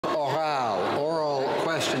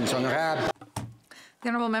questions. Honorable. The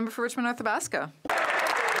Honourable Member for Richmond North Athabasca.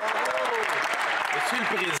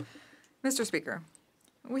 Mr. Speaker,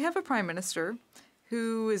 we have a Prime Minister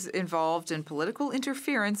who is involved in political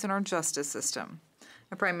interference in our justice system.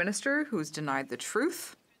 A Prime Minister who's denied the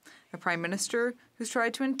truth. A Prime Minister who's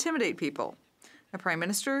tried to intimidate people. A Prime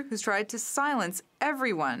Minister who's tried to silence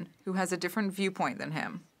everyone who has a different viewpoint than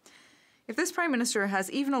him. If this Prime Minister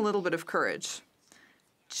has even a little bit of courage,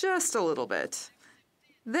 just a little bit,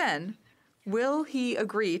 then will he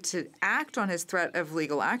agree to act on his threat of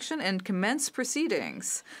legal action and commence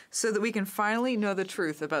proceedings so that we can finally know the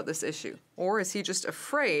truth about this issue? Or is he just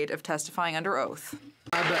afraid of testifying under oath?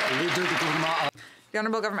 The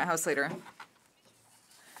Honourable Government House Leader.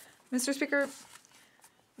 Mr. Speaker,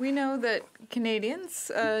 we know that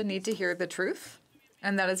Canadians need to hear the truth,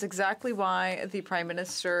 and that is exactly why the Prime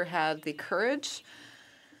Minister had the courage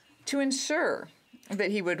to ensure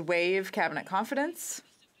that he would waive cabinet confidence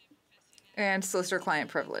and solicitor-client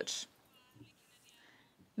privilege.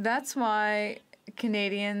 That's why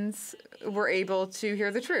Canadians were able to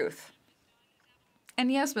hear the truth. And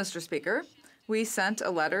yes, Mr. Speaker, we sent a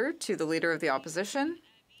letter to the Leader of the Opposition.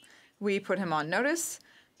 We put him on notice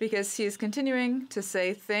because he is continuing to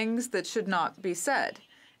say things that should not be said.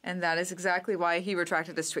 And that is exactly why he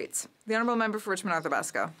retracted his tweets. The Honourable Member for Richmond North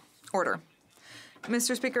Athabasca. Order.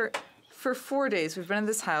 Mr. Speaker, for 4 days we've been in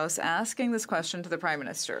this House asking this question to the Prime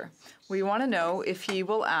Minister. We want to know if he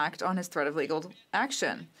will act on his threat of legal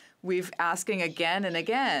action. We've asking again and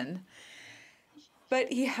again,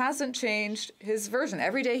 but he hasn't changed his version.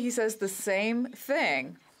 Every day he says the same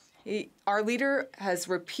thing. Our leader has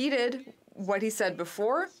repeated what he said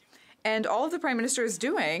before, and all the Prime Minister is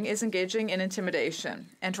doing is engaging in intimidation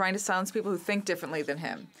and trying to silence people who think differently than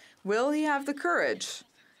him. Will he have the courage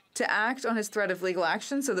to act on his threat of legal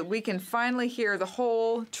action so that we can finally hear the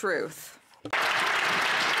whole truth?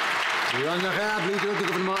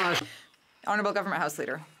 Honourable Government House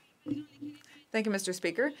Leader. Thank you, Mr.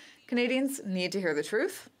 Speaker. Canadians need to hear the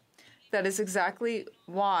truth. That is exactly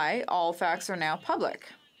why all facts are now public.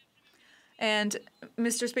 And,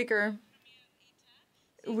 Mr. Speaker,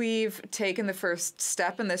 we've taken the first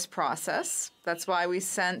step in this process. That's why we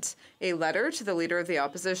sent a letter to the Leader of the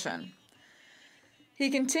Opposition. He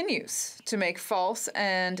continues to make false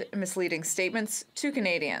and misleading statements to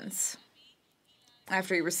Canadians.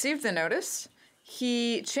 After he received the notice,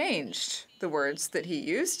 he changed the words that he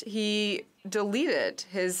used. He deleted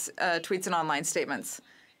his tweets and online statements.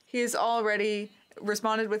 He has already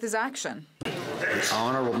responded with his action.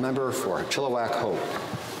 Honourable Member for Chilliwack Hope.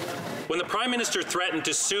 When the Prime Minister threatened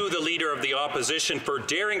to sue the Leader of the Opposition for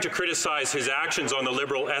daring to criticize his actions on the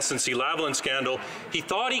Liberal SNC-Lavalin scandal, he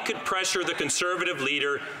thought he could pressure the Conservative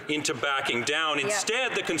leader into backing down.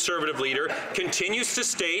 Instead, the Conservative leader continues to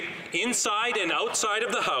state, inside and outside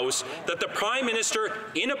of the House, that the Prime Minister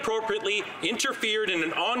inappropriately interfered in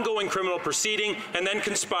an ongoing criminal proceeding and then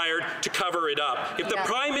conspired to cover it up. If the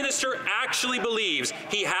Prime Minister actually believes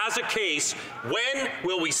he has a case, when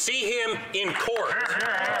will we see him in court?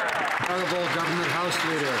 Honourable Government House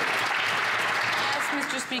Leader. Yes,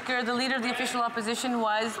 Mr. Speaker, the Leader of the Official Opposition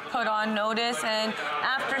was put on notice, and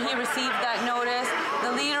after he received that notice,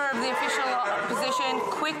 the Leader of the Official Opposition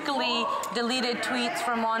quickly deleted tweets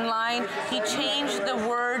from online. He changed the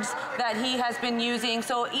words that he has been using.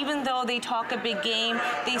 So even though they talk a big game,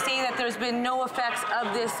 they say that there's been no effects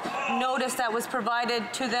of this notice that was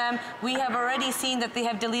provided to them. We have already seen that they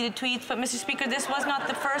have deleted tweets, but Mr. Speaker, this was not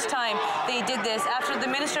the first time they did this. After the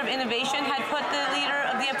Minister of Innovation had put the Leader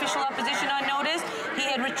of the Official Opposition on notice, he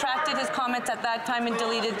had retracted his comments at that time and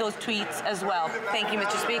deleted those tweets as well. Thank you,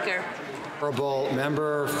 Mr. Speaker. Honourable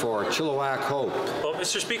Member for Chilliwack Hope. Well,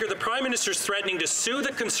 Mr. Speaker, the Prime Minister is threatening to sue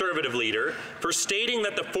the Conservative leader for stating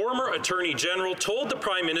that the former Attorney General told the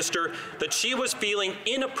Prime Minister that she was feeling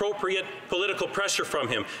inappropriate political pressure from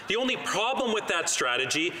him. The only problem with that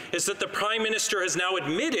strategy is that the Prime Minister has now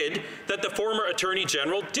admitted that the former Attorney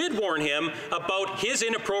General did warn him about his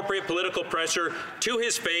inappropriate political pressure to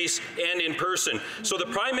his face and in person. So the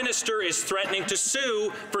Prime Minister is threatening to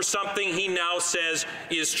sue for something he now says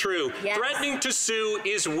is true. Yes. Threatening to sue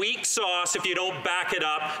is weak sauce if you don't back it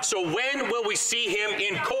up. So when will we see him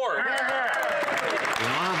in court? The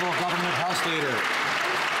Honourable Government House Leader.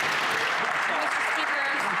 Mr. Speaker,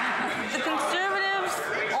 the Conservatives'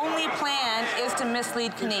 only plan is to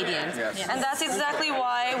mislead Canadians. Yes. And that's exactly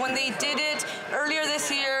why when they did it earlier this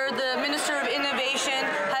year, the Minister of Innovation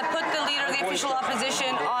had put the Leader of the the official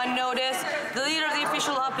opposition on notice. The Leader of the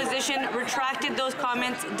official opposition retracted those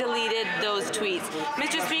comments, deleted those tweets.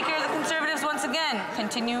 Mr. Speaker, the Conservatives once again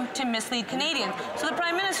continue to mislead Canadians. So the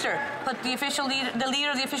Prime Minister put the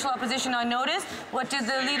Leader of the official opposition on notice. What did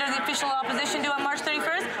the Leader of the official opposition do on March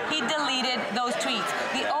 31st? He deleted those tweets.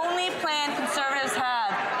 The only plan Conservatives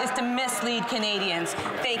have is to mislead Canadians.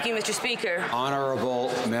 Thank you, Mr. Speaker.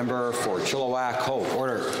 Honourable member for Chilliwack Hope.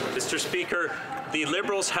 Order. Mr. Speaker, the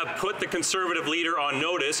Liberals have put the Conservative leader on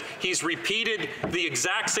notice. He's repeated the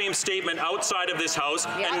exact same statement outside of this House,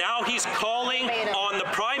 and now he's calling on the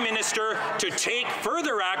Prime Minister to take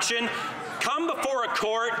further action, come before a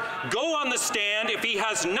court, go on the stand. If he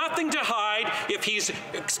has nothing to hide, if he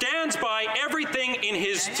stands by everything in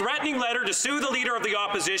his threatening letter to sue the Leader of the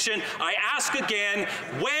Opposition, I ask again,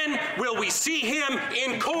 when will we see him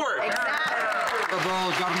in court?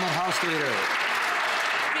 Honourable Government House Leader.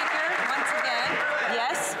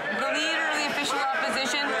 Yes, the Leader of the official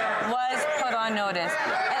opposition was put on notice.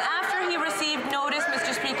 And after he received notice,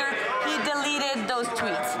 Mr. Speaker, he deleted those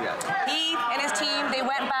tweets. He and his team, they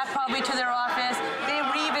went back probably to their office. They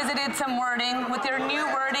revisited some wording. With their new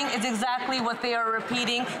wording is exactly what they are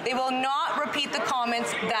repeating. They will not repeat the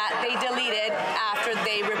comments that they deleted after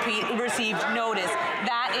they received notice.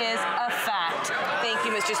 That is a fact. Thank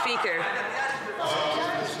you, Mr. Speaker.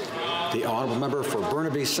 The Honourable Member for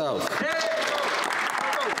Burnaby South.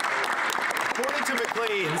 According to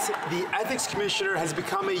Maclean's, the Ethics Commissioner has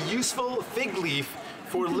become a useful fig leaf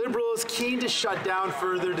for Liberals keen to shut down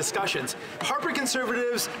further discussions. Harper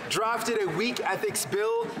Conservatives drafted a weak ethics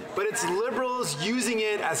bill, but it's Liberals using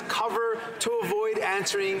it as cover to avoid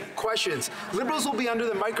answering questions. Liberals will be under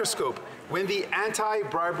the microscope when the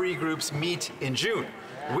anti-bribery groups meet in June.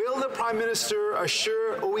 Will the Prime Minister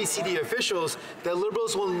assure OECD officials that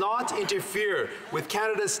Liberals will not interfere with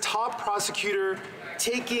Canada's top prosecutor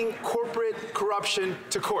taking corporate corruption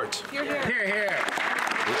to court? Hear, hear.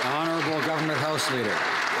 The Honourable Government House Leader.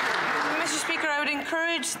 Mr. Speaker, I would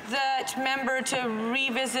encourage that member to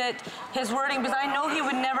revisit his wording, because I know he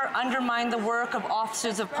would never undermine the work of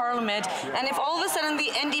officers of Parliament. And if all of a sudden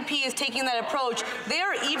the NDP is taking that approach, they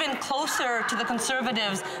are even closer to the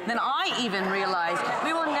Conservatives than I even realized.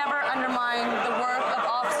 We will never undermine the work of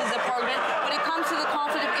officers of Parliament. When it comes to the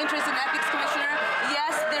conflict of interest and ethics commissioner,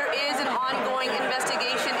 yes, there is an ongoing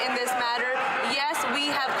investigation in this matter. Yes,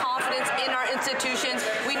 we have confidence in our institutions.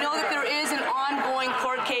 We know that there is an ongoing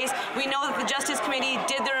court case. We know that the Justice Committee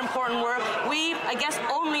did their important work. We, I guess,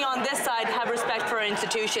 only on this side have respect for our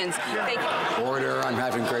institutions. Thank you. Order. I'm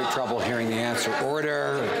having great trouble hearing the answer.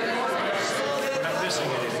 Order.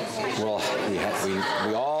 Well,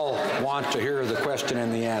 we all want to hear the question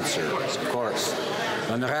and the answer, of course.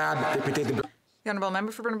 The Honourable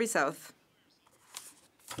Member for Burnaby South.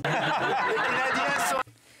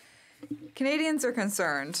 Canadians are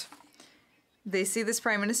concerned. They see this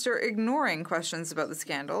Prime Minister ignoring questions about the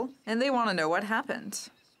scandal, and they want to know what happened.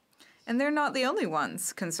 And they're not the only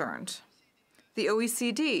ones concerned. The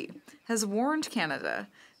OECD has warned Canada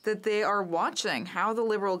that they are watching how the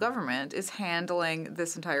Liberal government is handling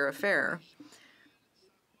this entire affair.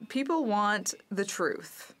 People want the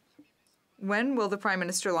truth. When will the Prime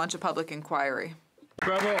Minister launch a public inquiry?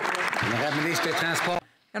 Honourable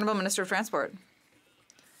Minister of Transport.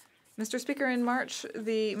 Mr. Speaker, in March,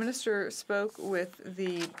 the Minister spoke with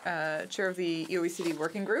the chair of the OECD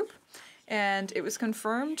working group, and it was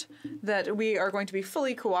confirmed that we are going to be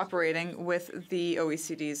fully cooperating with the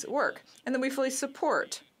OECD's work, and that we fully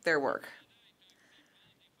support their work.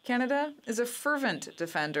 Canada is a fervent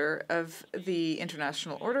defender of the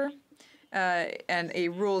international order and a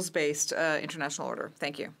rules-based international order.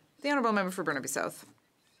 Thank you. The Honourable Member for Burnaby South.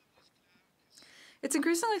 It's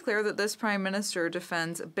increasingly clear that this Prime Minister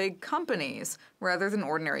defends big companies rather than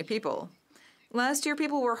ordinary people. Last year,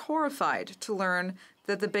 people were horrified to learn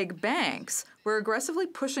that the big banks were aggressively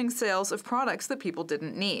pushing sales of products that people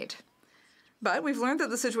didn't need. But we've learned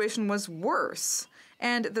that the situation was worse,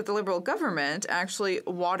 and that the Liberal government actually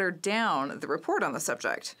watered down the report on the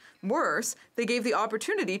subject. Worse, they gave the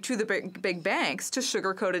opportunity to the big banks to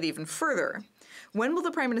sugarcoat it even further. When will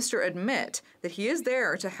the Prime Minister admit that he is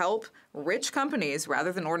there to help rich companies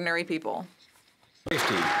rather than ordinary people?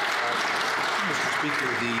 Mr.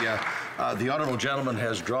 Speaker, the honourable gentleman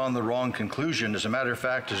has drawn the wrong conclusion. As a matter of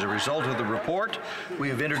fact, as a result of the report, we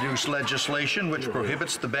have introduced legislation which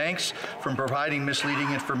prohibits the banks from providing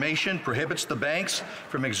misleading information, prohibits the banks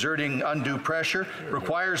from exerting undue pressure,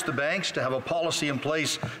 requires the banks to have a policy in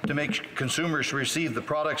place to make consumers receive the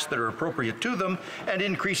products that are appropriate to them, and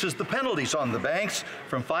increases the penalties on the banks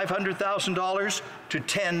from $500,000 to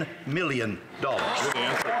 $10 million. The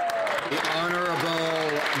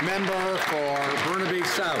Honourable Member for Burnaby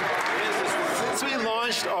South. Since we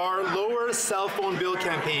launched our Lower Cell Phone Bill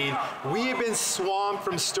campaign, we have been swamped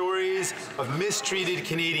from stories of mistreated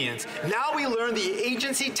Canadians. Now we learn the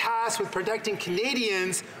agency tasked with protecting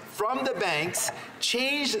Canadians from the banks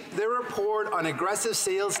changed their report on aggressive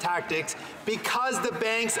sales tactics because the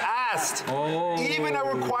banks asked. Even a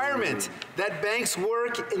requirement that banks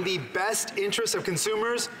work in the best interest of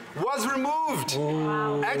consumers was removed.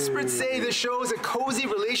 Experts say this shows a cozy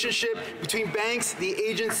relationship between banks, the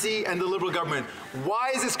agency, and the Liberal government.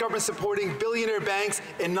 Why is this government supporting billionaire banks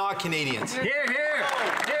and not Canadians? Hear, hear.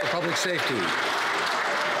 Public safety.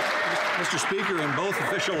 Mr. Speaker, in both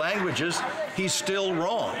official languages, he's still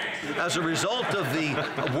wrong. As a result of the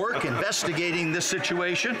work investigating this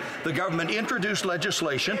situation, the government introduced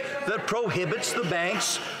legislation that prohibits the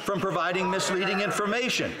banks from providing misleading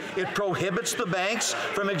information. It prohibits the banks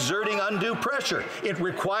from exerting undue pressure. It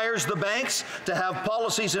requires the banks to have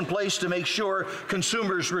policies in place to make sure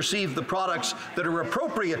consumers receive the products that are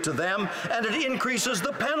appropriate to them, and it increases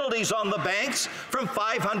the penalties on the banks from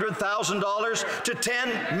 $500,000 to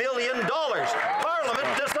 $10 million.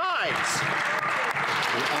 Parliament decides.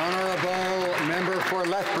 The Honourable Member for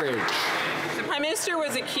Lethbridge. The Prime Minister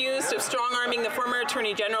was accused of strong-arming the former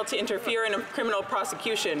Attorney General to interfere in a criminal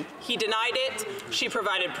prosecution. He denied it. She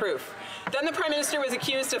provided proof. Then the Prime Minister was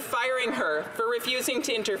accused of firing her for refusing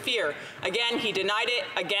to interfere. Again, he denied it.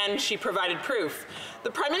 Again, she provided proof.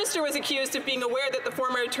 The Prime Minister was accused of being aware that the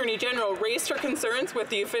former Attorney General raised her concerns with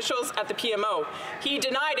the officials at the PMO. He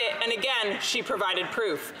denied it, and again, she provided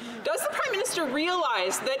proof. Does the Prime Minister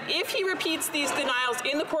realize that if he repeats these denials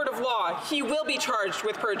in the court of law, he will be charged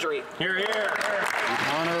with perjury? Hear, hear.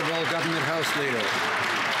 The Honourable Government House Leader.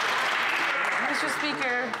 Mr.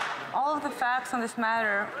 Speaker, all of the facts on this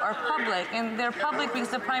matter are public, and they're public because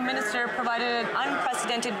the Prime Minister provided an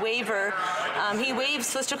unprecedented waiver. He waived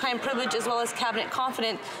solicitor-client privilege as well as cabinet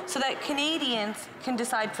confidence so that Canadians can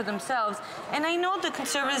decide for themselves. And I know the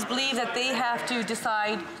Conservatives believe that they have to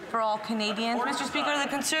decide for all Canadians. Mr. Speaker, the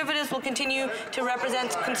Conservatives will continue to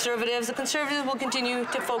represent Conservatives. The Conservatives will continue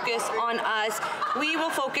to focus on us. We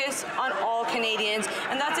will focus on all Canadians.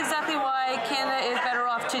 And that's exactly why Canada is better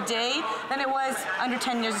off today than it was under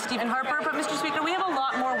 10 years of Stephen Harper. But, Mr. Speaker, we have a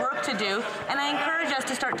lot more work to do, and I encourage us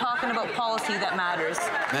to start talking about policy that matters.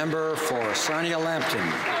 Member for Sarnia-Lambton.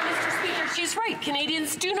 Mr. Speaker, she's right.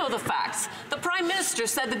 Canadians do know the facts. The Prime Minister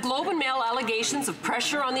said the Globe and Mail allegations of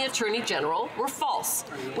pressure on the Attorney General were false.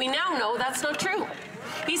 We now know that's not true.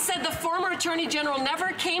 He said the former Attorney General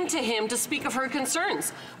never came to him to speak of her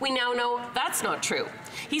concerns. We now know that's not true.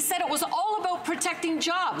 He said it was all about protecting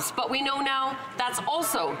jobs, but we know now that's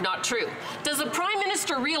also not true. Does the Prime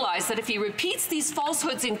Minister realize that if he repeats these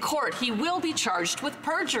falsehoods in court, he will be charged with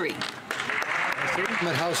perjury?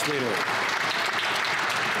 Government House Leader.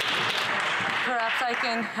 Perhaps I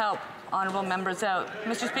can help honourable members out.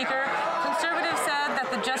 Mr. Speaker, Conservatives said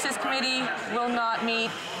that the Justice Committee will not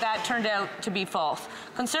meet. That turned out to be false.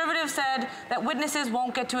 Conservatives said that witnesses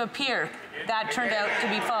won't get to appear. That turned out to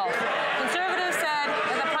be false. Conservatives said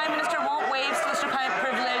that the Prime Minister won't waive solicitor-client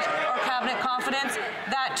privilege or cabinet confidence.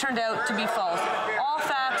 That turned out to be false. All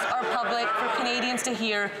facts are public for Canadians to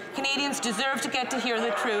hear. Canadians deserve to get to hear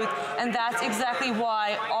the truth, and that's exactly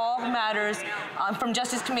why all matters from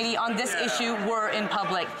Justice Committee on this issue were in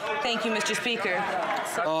public. Thank you, Mr. Speaker.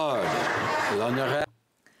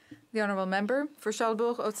 The Honourable Member for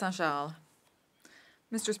Charlesbourg-Haute-Saint-Charles.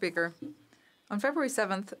 Mr. Speaker, on February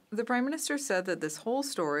 7th, the Prime Minister said that this whole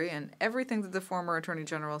story and everything that the former Attorney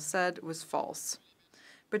General said was false.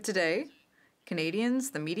 But today,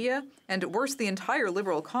 Canadians, the media, and worse, the entire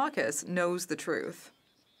Liberal caucus knows the truth.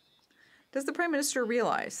 Does the Prime Minister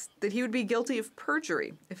realize that he would be guilty of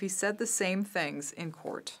perjury if he said the same things in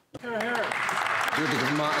court? The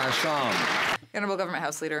Honourable Government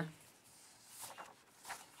House Leader.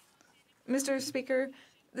 Mr. Speaker,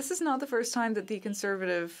 this is not the first time that the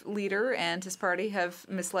Conservative leader and his party have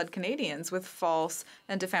misled Canadians with false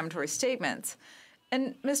and defamatory statements.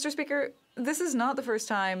 And, Mr. Speaker, this is not the first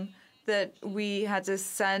time that we had to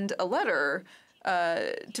send a letter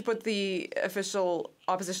to put the official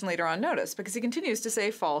opposition leader on notice, because he continues to say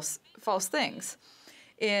false things.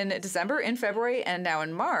 In December, in February, and now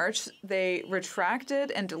in March, they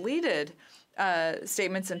retracted and deleted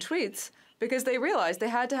statements and tweets because they realized they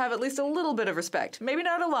had to have at least a little bit of respect. Maybe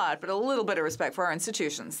not a lot, but a little bit of respect for our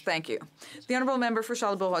institutions. Thank you. The Honourable Member for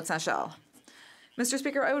Charlesbourg-Haute-Saint-Charles. Mr.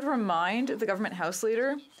 Speaker, I would remind the Government House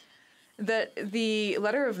Leader that the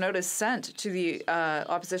letter of notice sent to the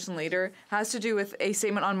opposition leader has to do with a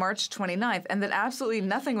statement on March 29th, and that absolutely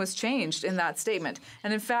nothing was changed in that statement.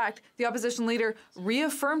 And in fact, the opposition leader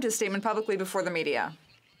reaffirmed his statement publicly before the media.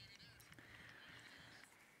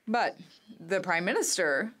 But the Prime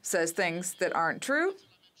Minister says things that aren't true.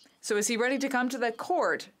 So is he ready to come to the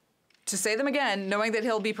court to say them again, knowing that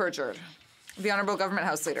he'll be perjured? The Honourable Government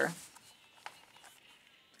House Leader.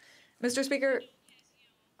 Mr. Speaker,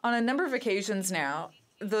 on a number of occasions now,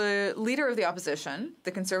 the Leader of the Opposition,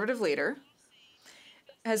 the Conservative leader,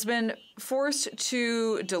 has been forced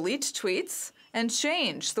to delete tweets and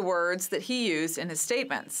change the words that he used in his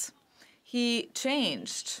statements. He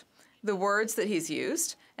changed the words that he's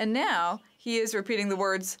used, and now he is repeating the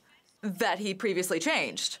words that he previously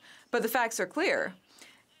changed. But the facts are clear.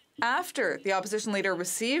 After the opposition leader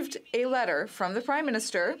received a letter from the Prime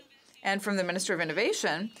Minister and from the Minister of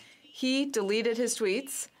Innovation, he deleted his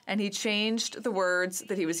tweets and he changed the words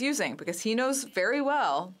that he was using because he knows very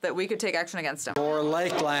well that we could take action against him. For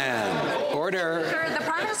Lakeland, order. Sir, the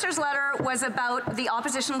Prime Minister's letter was about the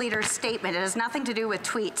opposition leader's statement. It has nothing to do with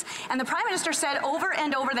tweets. And the Prime Minister said over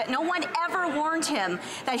and over that no one ever warned him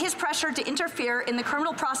that his pressure to interfere in the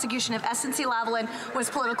criminal prosecution of SNC-Lavalin was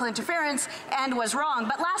political interference and was wrong.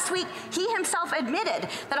 But last week, he himself admitted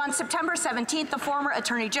that on September 17th, the former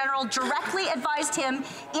Attorney General directly advised him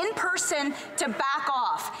in person to back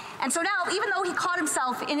off. And so now, even though he caught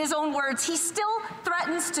himself in his own words, he still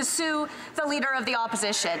threatens to sue the Leader of the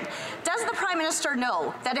Opposition. Does the Prime Minister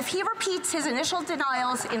know that if he repeats his initial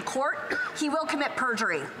denials in court, he will commit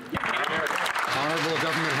perjury? Honourable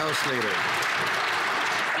Government House Leader.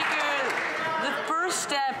 Speaker, the first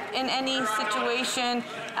step in any situation,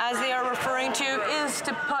 as they are referring to, is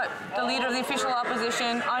to put the Leader of the Official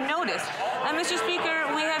Opposition on notice. And Mr. Speaker,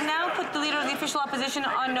 we have now put the Leader of the Official Opposition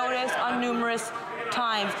on notice on numerous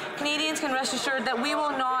times. Canadians can rest assured that we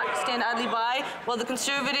will not stand idly by while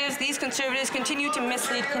these conservatives continue to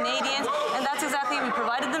mislead Canadians, and that's exactly, we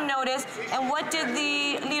provided them notice, and what did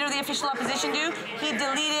the Leader of the Official Opposition do? He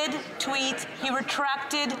deleted tweets, he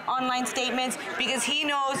retracted online statements, because he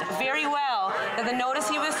knows very well that the notice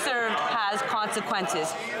he was served has consequences.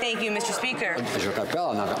 Thank you, Mr. Speaker. I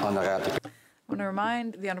want to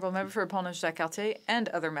remind the Honourable Member for Portneuf-Jacques-Cartier and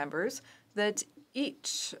other members that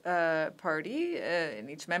each party and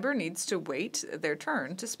each member needs to wait their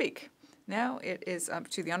turn to speak. Now it is up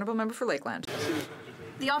to the Honourable Member for Lakeland.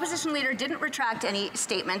 The opposition leader didn't retract any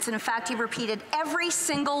statements, and in fact, he repeated every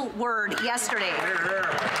single word yesterday.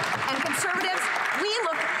 And Conservatives, we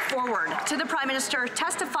look forward to the Prime Minister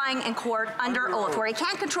testifying in court under oath, where he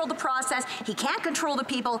can't control the process, he can't control the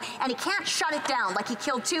people, and he can't shut it down like he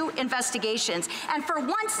killed 2 investigations. And for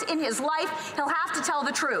once in his life, he'll have to tell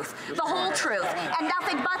the truth, the whole truth, and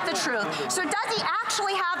nothing but the truth. So does he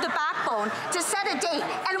actually have the backbone to set a date?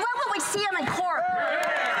 And when will we see him in court?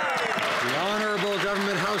 The Honourable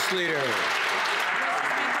Government House Leader. Speaker,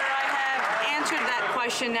 I have answered that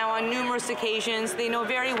question now on numerous occasions. They know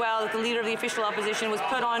very well that the Leader of the Official Opposition was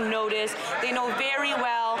put on notice. They know very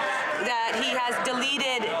well that he has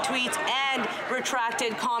deleted tweets and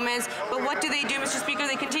retracted comments. But what do, Mr. Speaker?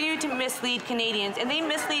 They continue to mislead Canadians. And they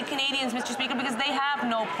mislead Canadians, Mr. Speaker, because they have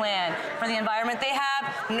no plan for the environment. They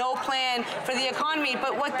have no plan for the economy.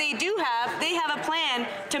 But what they do have, they have a plan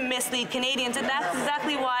to mislead Canadians. And that's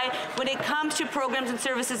exactly why, when it comes to programs and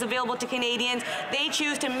services available to Canadians, they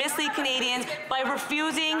choose to mislead Canadians by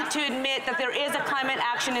refusing to admit that there is a climate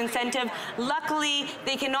action incentive. Luckily,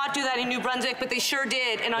 they cannot do that in New Brunswick, but they sure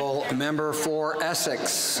did. And Member for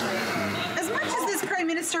Essex. As much as this Prime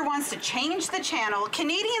Minister wants to change the channel,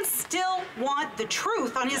 Canadians still want the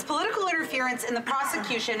truth on his political interference in the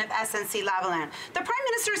prosecution of SNC-Lavalin. The Prime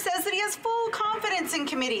Minister says that he has full confidence in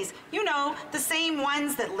committees. You know, the same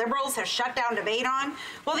ones that Liberals have shut down debate on.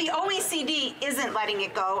 Well, the OECD isn't letting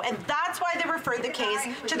it go, and that's why they referred the case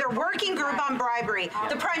to their working group on bribery.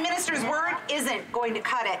 The Prime Minister's word isn't going to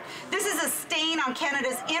cut it. This is a stain on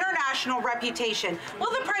Canada's international reputation.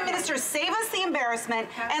 Will the Prime Minister save us the embarrassment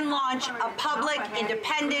and launch a public,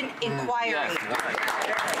 independent inquiry?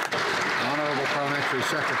 Honourable Parliamentary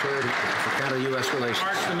Secretary for Canada-U.S.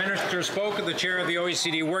 Relations. The Minister spoke with the chair of the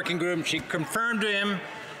OECD working group. She confirmed to him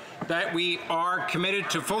that we are committed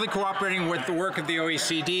to fully cooperating with the work of the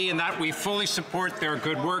OECD and that we fully support their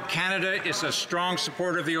good work. Canada is a strong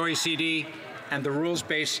supporter of the OECD and the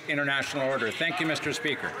rules-based international order. Thank you, Mr.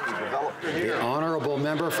 Speaker. The Honourable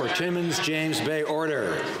Member for Timmins James Bay,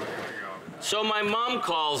 order. So my mom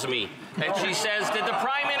calls me. And she says, did the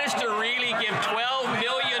Prime Minister really give $12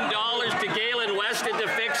 million to Galen Weston to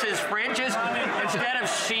fix his fringes instead of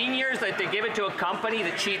seniors, that they give it to a company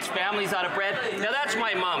that cheats families out of bread? Now, that's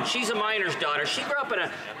my mom. She's a miner's daughter. She grew up in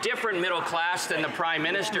a different middle class than the Prime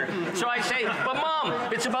Minister. So I say, but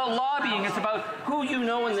Mom, it's about lobbying. It's about who you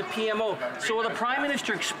know in the PMO. So will the Prime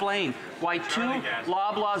Minister explain why two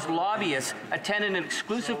Loblaws lobbyists attended an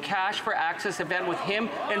exclusive Cash for Access event with him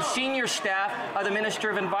and senior staff of the Minister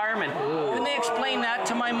of Environment? Can they explain that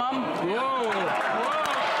to my mom?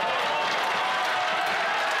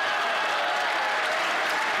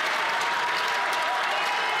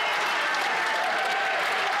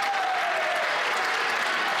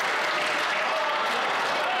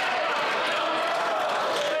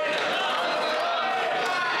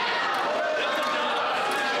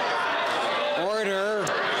 Order.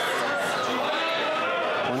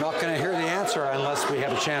 We're not going to hear the answer unless we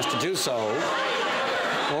have a chance to do so.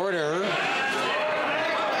 Order.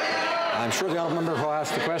 I'm sure the honourable member who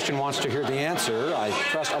asked the question wants to hear the answer. I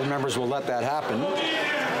trust other members will let that happen.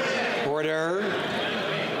 Order.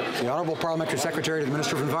 The Honourable Parliamentary Secretary to the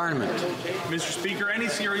Minister of Environment. Mr. Speaker, any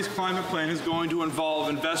serious climate plan is going to involve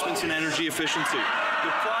investments in energy efficiency.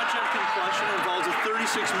 The project in question involves a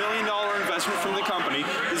 $36 million investment from the company.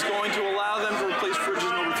 It's going to allow them to replace fridges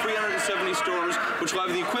in over 370 stores, which will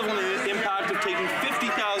have the equivalent impact of taking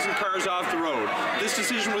 50,000 cars off the road. This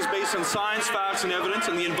decision was based on science, facts, and evidence,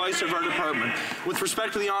 and the advice of our department. With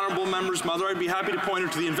respect to the honourable member's mother, I'd be happy to point her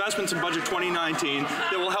to the investments in Budget 2019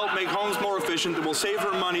 that will help make homes more efficient, that will save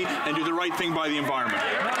her money, and do the right thing by the environment.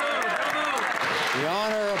 The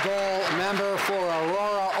honourable member for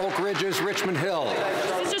Aurora, Oak Ridges, Richmond Hill.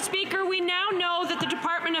 Mr. Speaker, we now know that the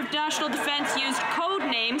Department of National Defence used code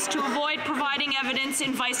names to avoid providing evidence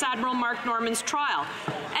in Vice Admiral Mark Norman's trial.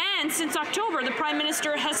 And since October, the Prime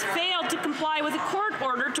Minister has failed to comply with a court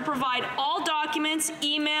order to provide all documents,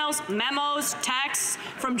 emails, memos, texts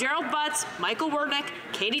from Gerald Butts, Michael Wernick,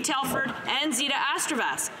 Katie Telford, and Zita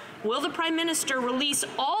Astravas. Will the Prime Minister release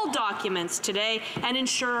all documents today and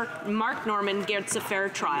ensure Mark Norman gets a fair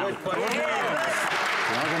trial? The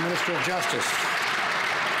Honourable Minister of Justice.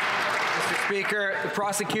 Mr. Speaker, the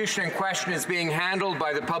prosecution in question is being handled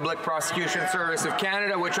by the Public Prosecution Service of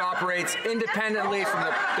Canada, which operates independently from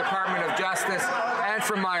the Department of Justice and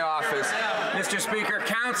from my office. Mr. Speaker,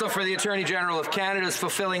 Counsel for the Attorney General of Canada is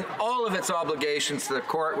fulfilling all of its obligations to the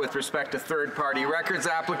court with respect to third-party records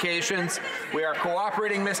applications. We are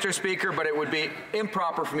cooperating, Mr. Speaker, but it would be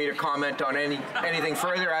improper for me to comment on anything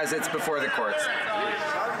further as it's before the courts.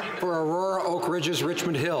 For Aurora, Oak Ridges,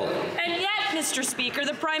 Richmond Hill. And yet, Mr. Speaker,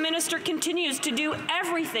 the Prime Minister continues to do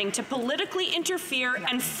everything to politically interfere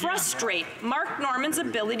and frustrate Mark Norman's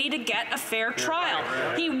ability to get a fair trial.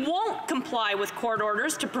 He won't comply with court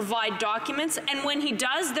orders to provide documents, and when he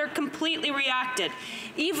does, they're completely reacted.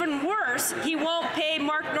 Even worse, he won't pay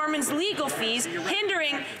Mark Norman's legal fees,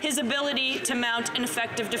 hindering his ability to mount an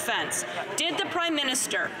effective defense. Did the Prime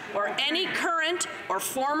Minister or any current or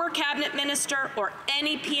former cabinet minister or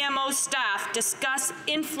any PMO staff discuss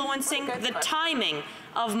influencing the timing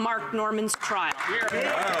of Mark Norman's trial?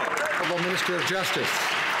 Honourable Minister of Justice.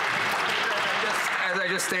 As I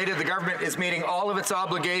just stated, the government is meeting all of its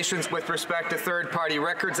obligations with respect to third-party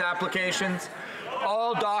records applications.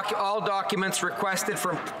 All documents requested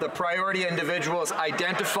from the priority individuals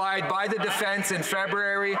identified by the defense in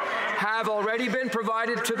February have already been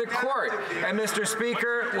provided to the court. And Mr.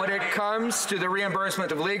 Speaker, when it comes to the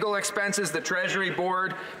reimbursement of legal expenses, the Treasury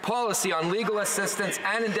Board policy on legal assistance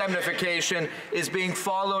and indemnification is being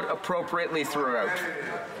followed appropriately throughout.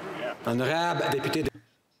 Honorable député.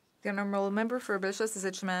 The honourable member for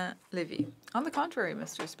Bellechasse-Richmond-Lévis. On the contrary,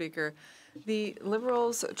 Mr. Speaker, the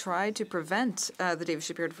Liberals tried to prevent the Davis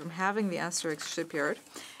shipyard from having the Asterix shipyard,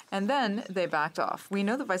 and then they backed off. We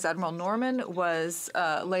know that Vice Admiral Norman was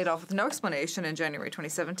laid off with no explanation in January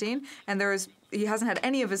 2017, and he hasn't had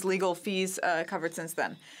any of his legal fees covered since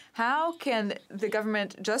then. How can the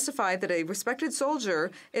government justify that a respected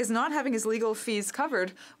soldier is not having his legal fees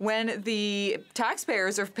covered when the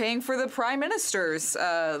taxpayers are paying for the Prime Minister's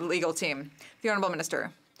legal team? The Honourable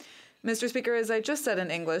Minister. Mr. Speaker, as I just said in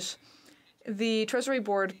English, the Treasury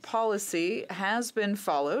Board policy has been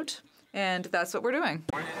followed, and that's what we're doing.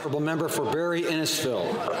 Honourable member for Barrie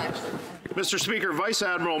Innisfil. Mr. Speaker, Vice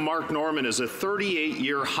Admiral Mark Norman is a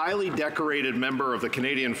 38-year, highly decorated member of the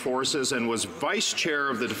Canadian Forces and was Vice Chair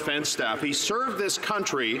of the Defence Staff. He served this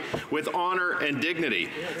country with honour and dignity.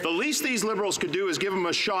 The least these Liberals could do is give him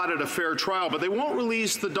a shot at a fair trial, but they won't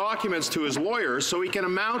release the documents to his lawyers so he can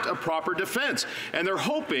mount a proper defence. And they're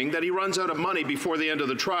hoping that he runs out of money before the end of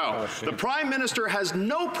the trial. The Prime Minister has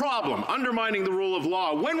no problem undermining the rule of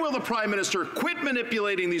law. When will the Prime Minister quit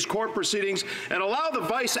manipulating these court proceedings and allow the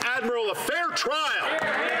Vice Admiral a fair trial?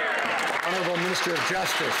 Honourable Minister of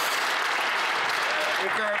Justice.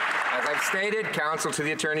 Speaker, as I've stated, Counsel to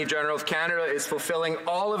the Attorney General of Canada is fulfilling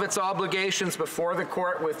all of its obligations before the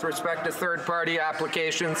court with respect to third-party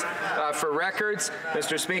applications for records.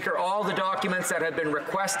 Mr. Speaker, all the documents that have been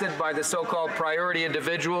requested by the so-called priority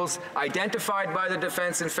individuals identified by the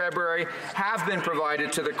defence in February have been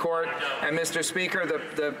provided to the court. And Mr. Speaker,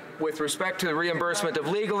 with respect to the reimbursement of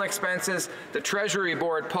legal expenses, the Treasury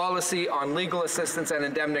Board policy on legal assistance and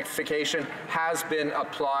indemnification has been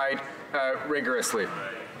applied rigorously.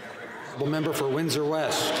 The member for Windsor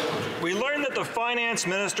West. We learned that the finance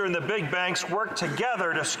minister and the big banks worked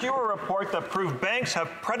together to skew a report that proved banks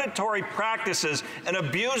have predatory practices and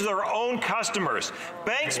abuse their own customers.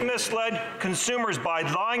 Banks misled consumers by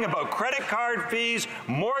lying about credit card fees,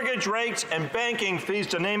 mortgage rates, and banking fees,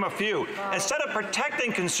 to name a few. Instead of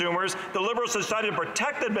protecting consumers, the Liberals decided to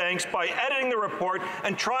protect the banks by editing the report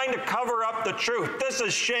and trying to cover up the truth. This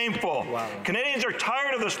is shameful. Wow. Canadians are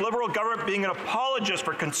tired of this Liberal government being an apologist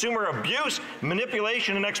for consumer abuse,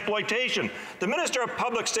 manipulation, and exploitation. The Minister of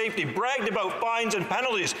Public Safety bragged about fines and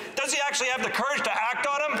penalties. Does he actually have the courage to act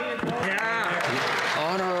on them? Yeah.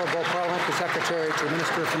 Honourable Parliamentary Secretary to the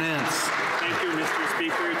Minister of Finance. Thank you, Mr.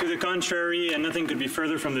 Speaker. To the contrary, and nothing could be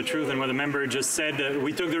further from the truth than what the member just said.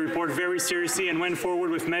 We took the report very seriously and went forward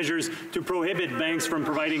with measures to prohibit banks from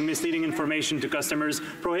providing misleading information to customers,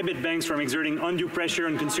 prohibit banks from exerting undue pressure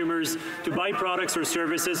on consumers to buy products or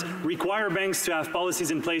services, require banks to have policies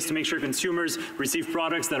in place to make sure consumers receive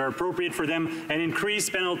products that are appropriate for them, and increase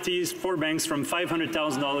penalties for banks from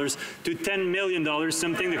 $500,000 to $10 million,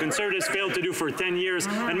 something the Conservatives failed to do for 10 years.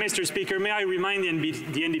 And Mr. Speaker, may I remind the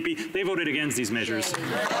NDP, they voted against these measures.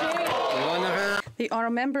 The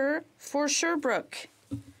honourable member for Sherbrooke.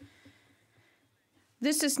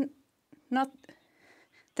 This is not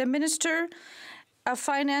the Minister of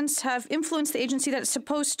Finance have influenced the agency that is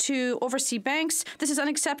supposed to oversee banks. This is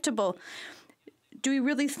unacceptable. Do we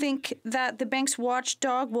really think that the bank's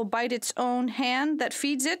watchdog will bite its own hand that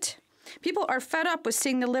feeds it? People are fed up with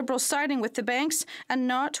seeing the Liberals siding with the banks and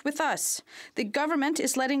not with us. The government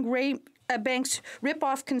is letting banks rip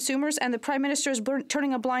off consumers, and the Prime Minister is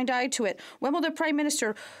turning a blind eye to it. When will the Prime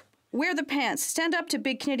Minister wear the pants, stand up to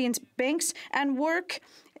big Canadian banks, and work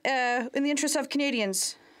in the interests of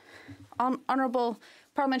Canadians? Honourable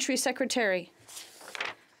Parliamentary Secretary,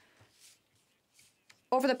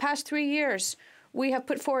 over the past 3 years, we have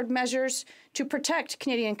put forward measures to protect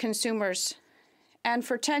Canadian consumers. And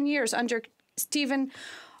for 10 years under Stephen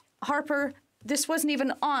Harper, this wasn't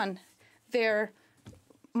even on their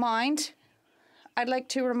mind. I'd like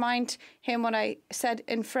to remind him what I said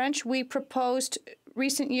in French. We proposed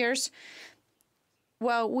recent years,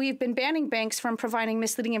 well, we've been banning banks from providing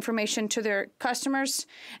misleading information to their customers,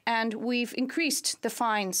 and we've increased the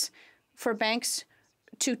fines for banks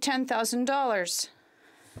to $10,000.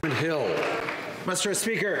 Hill. Mr.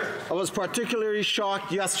 Speaker, I was particularly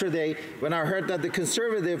shocked yesterday when I heard that the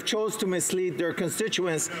Conservative chose to mislead their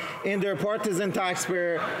constituents in their partisan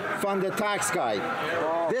taxpayer-funded tax guide.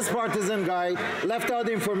 This partisan guide left out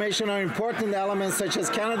information on important elements such as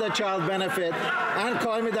Canada Child Benefit and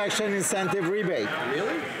Climate Action Incentive Rebate.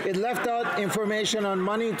 Really? It left out information on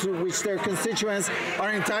money to which their constituents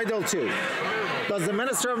are entitled to. Does the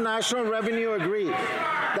Minister of National Revenue agree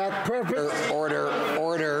that purpose...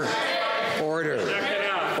 Order.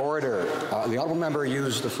 The honourable member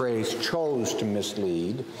used the phrase chose to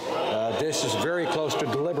mislead. This is very close to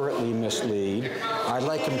deliberately mislead. I'd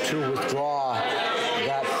like him to withdraw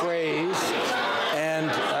that phrase and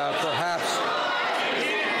perhaps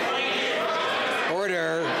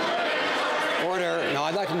order. No,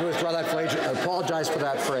 I'd like him to withdraw that phrase. I apologize for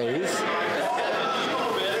that phrase.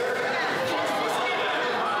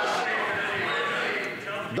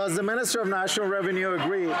 Does the Minister of National Revenue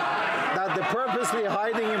agree that the purposely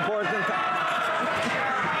hiding important...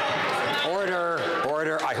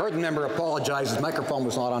 Order. I heard the member apologize. His microphone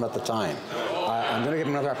was not on at the time. I'm going to give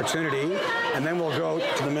him another opportunity, and then we'll go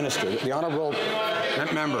to the Minister. The honourable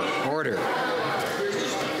member. Order.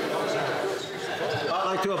 I'd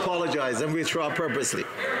like to apologize and withdraw purposely.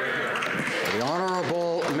 The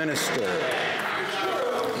honourable Minister.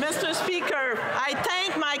 Mr. Speaker, I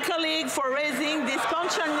thank my colleague for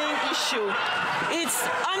issue. It's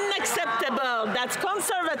unacceptable that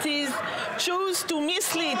conservatives choose to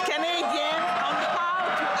mislead Canadians on how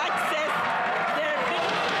to access their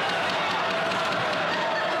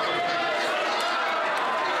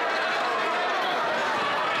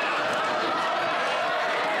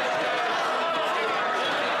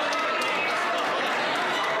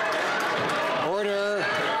Order.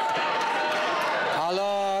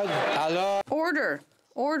 Hello. Order.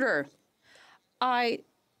 Order.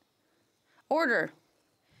 Order.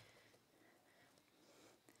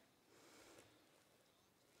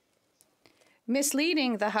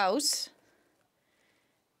 Misleading the House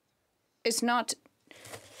is not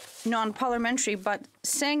non-parliamentary, but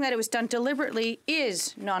saying that it was done deliberately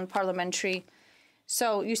is non-parliamentary.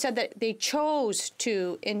 So you said that they chose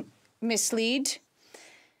to mislead.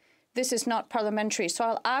 This is not parliamentary. So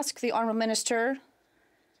I'll ask the Honourable Minister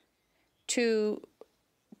to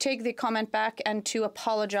take the comment back and to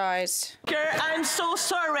apologize. I'm so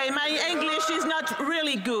sorry. My English is not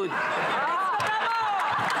really good.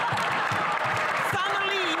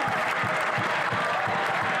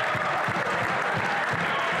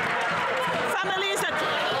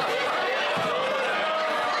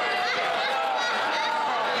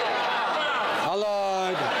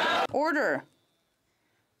 Order.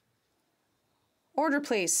 Order,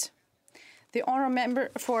 please. The honourable member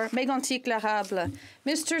for Mégantic-Larable.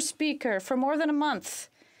 Mr. Speaker, for more than a month,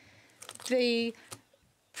 the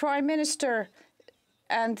Prime Minister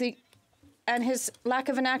and his lack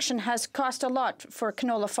of inaction has cost a lot for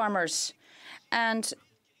canola farmers. And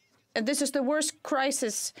this is the worst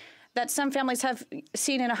crisis that some families have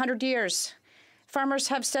seen in 100 years. Farmers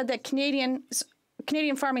have said that Canadian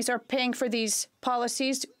farmers are paying for these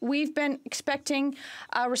policies. We've been expecting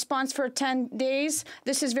a response for 10 days.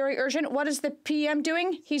 This is very urgent. What is the PM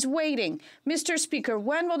doing? He's waiting. Mr. Speaker,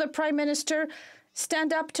 when will the Prime Minister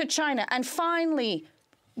stand up to China and finally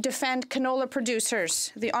defend canola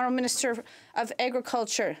producers? The Honourable Minister of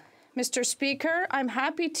Agriculture. Mr. Speaker, I'm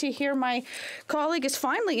happy to hear my colleague is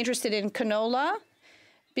finally interested in canola,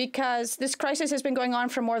 because this crisis has been going on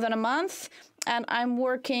for more than a month, and I'm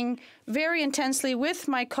working very intensely with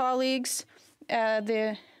my colleagues,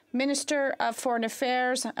 the Minister of Foreign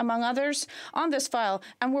Affairs, among others, on this file.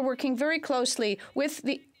 And we're working very closely with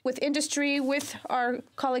industry, with our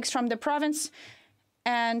colleagues from the province,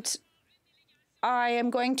 and I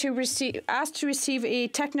am going to ask to receive a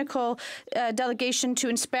technical delegation to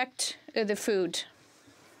inspect the food.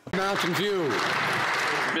 Mountain View.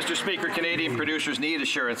 Mr. Speaker, Canadian producers need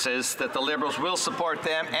assurances that the Liberals will support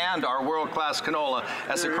them and our world-class canola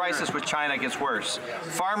as the crisis with China gets worse.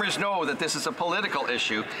 Farmers know that this is a political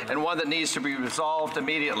issue and one that needs to be resolved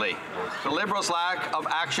immediately. The Liberals' lack of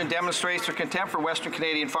action demonstrates their contempt for Western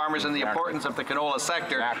Canadian farmers and the importance of the canola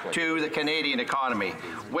sector to the Canadian economy.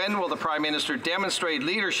 When will the Prime Minister demonstrate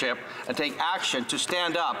leadership and take action to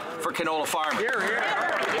stand up for canola farmers? Hear, hear.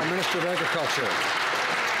 The Minister of Agriculture.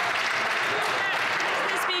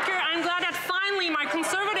 I'm glad that finally my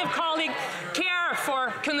Conservative colleague care for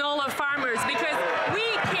canola farmers, because we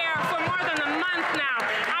care for more than a month now.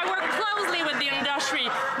 I work closely with the industry,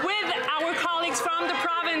 with our colleagues from the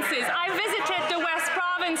provinces. I visited the West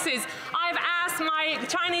provinces. I've asked my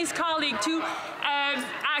Chinese colleague to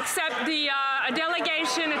accept the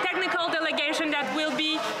delegation, a technical delegation that will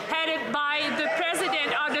be headed by the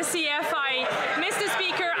president of the CFI. Mr.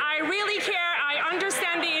 Speaker, I really care. I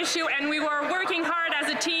understand the issue, and we were working hard as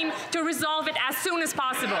a team to resolve it as soon as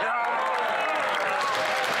possible.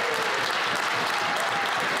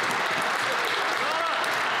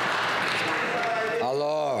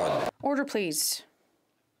 Lord. Order, please.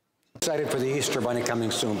 Excited for the Easter Bunny coming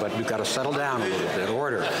soon, but we've got to settle down a little bit.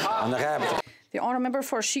 Order. The honourable member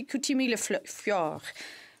for Chicoutimi-Le-Fjord.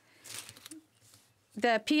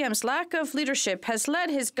 The PM's lack of leadership has led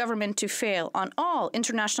his government to fail on all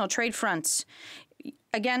international trade fronts.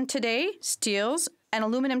 Again today, steels and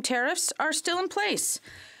aluminum tariffs are still in place.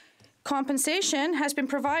 Compensation has been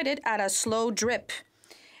provided at a slow drip.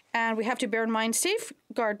 And we have to bear in mind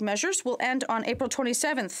safeguard measures will end on April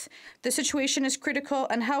 27th. The situation is critical,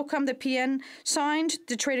 and how come the PN signed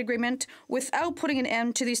the trade agreement without putting an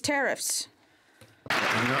end to these tariffs?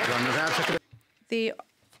 The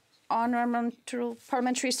Honourable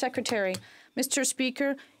Parliamentary Secretary. Mr.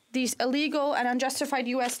 Speaker, these illegal and unjustified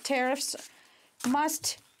U.S. tariffs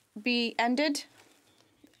must be ended.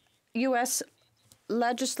 U.S.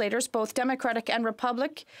 legislators, both Democratic and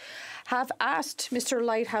Republican, have asked Mr.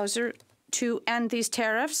 Lighthizer to end these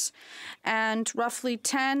tariffs, and roughly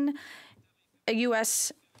 10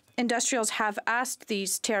 U.S. industrials have asked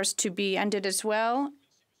these tariffs to be ended as well.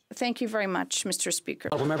 Thank you very much, Mr. Speaker.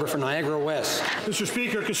 Honourable member for Niagara West. Mr.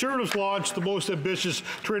 Speaker, Conservatives launched the most ambitious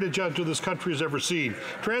trade agenda this country has ever seen.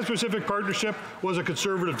 Trans-Pacific Partnership was a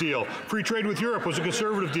Conservative deal. Free trade with Europe was a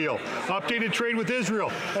Conservative deal. Updated trade with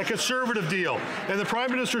Israel, a Conservative deal. And the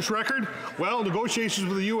Prime Minister's record? Well, negotiations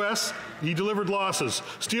with the U.S., he delivered losses.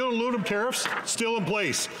 Steel and aluminum tariffs, still in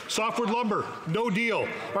place. Softwood lumber, no deal.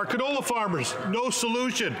 Our canola farmers, no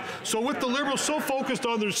solution. So with the Liberals so focused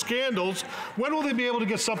on their scandals, when will they be able to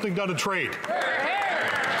get something done in trade?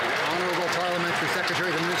 Honourable Parliamentary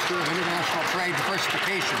Secretary, the Minister of International Trade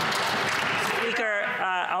Diversification. Speaker,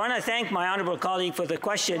 I want to thank my honourable colleague for the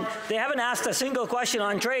question. They haven't asked a single question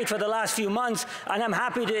on trade for the last few months, and I'm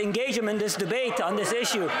happy to engage them in this debate on this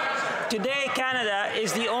issue. Today, Canada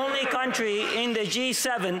is the only country in the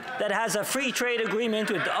G7 that has a free trade agreement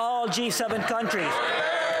with all G7 countries.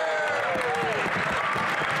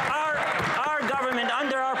 Our government,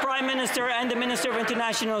 under our Prime Minister and the Minister of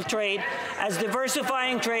International Trade, as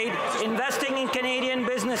diversifying trade, investing in Canadian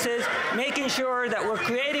businesses, making sure that we're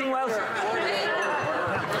creating wealth.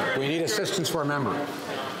 We need assistance for a member.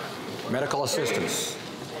 Medical assistance.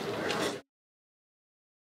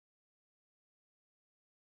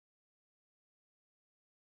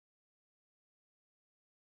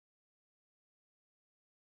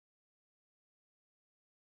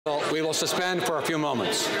 We will suspend for a few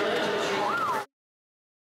moments.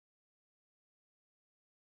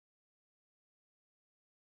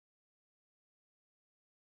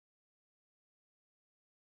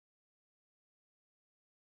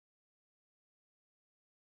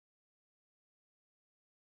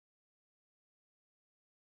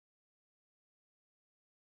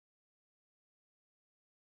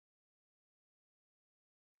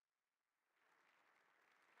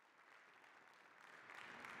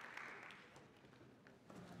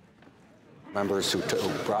 Members who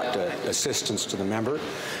brought assistance to the member.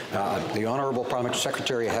 The Honourable Parliamentary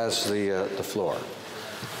Secretary has the floor.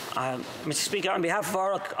 Mr. Speaker, on behalf of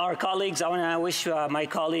our colleagues, I want to wish my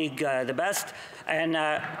colleague the best, and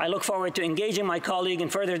I look forward to engaging my colleague in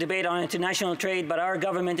further debate on international trade, but our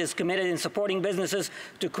government is committed in supporting businesses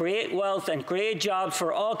to create wealth and create jobs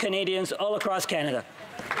for all Canadians all across Canada.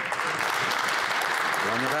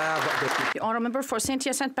 The Honourable Member for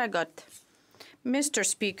Saint-Hyacinthe-Bagotte. Mr.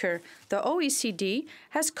 Speaker, the OECD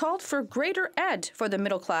has called for greater aid for the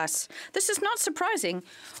middle class. This is not surprising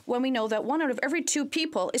when we know that 1 out of every 2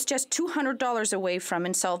 people is just $200 away from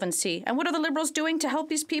insolvency. And what are the Liberals doing to help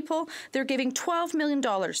these people? They're giving $12 million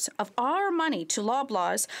of our money to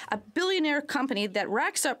Loblaws, a billionaire company that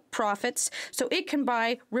racks up profits so it can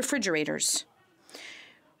buy refrigerators.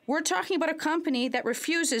 We're talking about a company that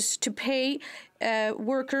refuses to pay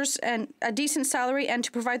workers a decent salary and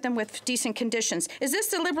to provide them with decent conditions. Is this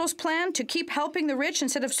the Liberals' plan to keep helping the rich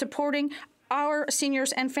instead of supporting our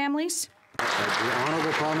seniors and families? The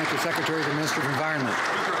Honourable Parliamentary Secretary, the Minister of Environment.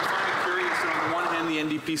 On the one hand,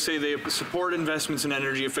 the NDP say they support investments in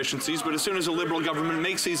energy efficiencies, but as soon as a Liberal government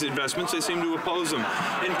makes these investments, they seem to oppose them.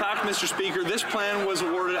 In fact, Mr. Speaker, this plan was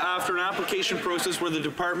awarded after an application process where the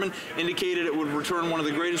department indicated it would return one of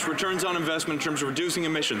the greatest returns on investment in terms of reducing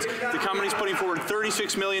emissions. The company's putting forward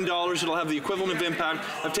 $36 million. It'll have the equivalent of impact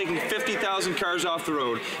of taking 50,000 cars off the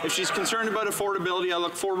road. If she's concerned about affordability, I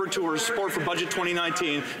look forward to her support for Budget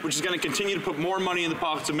 2019, which is going to continue to put more money in the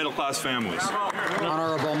pockets of middle-class families.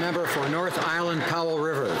 Honourable Member for North Island, Powell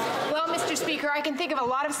River. Well, Mr. Speaker, I can think of a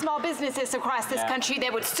lot of small businesses across this country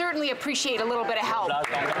that would certainly appreciate a little bit of help.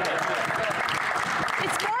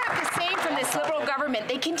 It's more of the same from this Liberal government.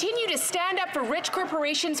 They continue to stand up for rich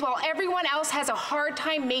corporations while everyone else has a hard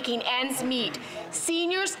time making ends meet.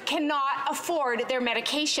 Seniors cannot afford their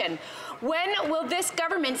medication. When will this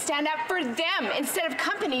government stand up for them instead of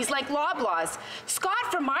companies like Loblaws?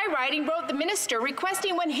 Scott from my riding wrote the minister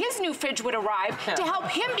requesting when his new fridge would arrive to help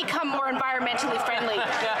him become more environmentally friendly.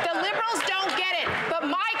 The Liberals don't get it, but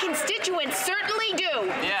my constituents certainly do.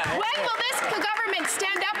 When will this government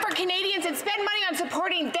stand up for Canadians and spend money on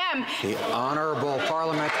supporting them? The Honourable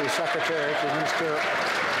Parliamentary Secretary to the Minister of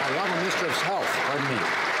Health. Pardon me.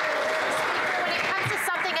 When it comes to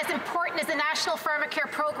something as important as the National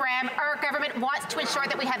Pharmacare Program, our government wants to ensure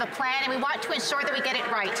that we have a plan and we want to ensure that we get it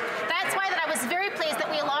right. That's why I was very pleased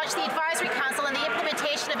that we launched the Advisory Council on the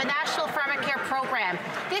implementation of a National Pharmacare Program.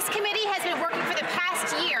 This committee has been working for the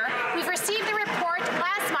past year. We've received the report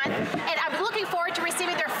last month, and I'm looking forward to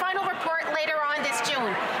receiving their final report later on this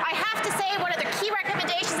June. I have to say one of the key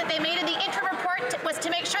recommendations that they made in the interim report was to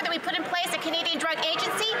make sure that we put in place a Canadian Drug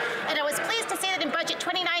Agency, and I was pleased to say that in Budget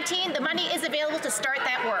 2019, the money is available to start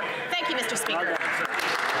that work. Thank you, Mr. Speaker.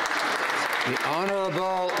 The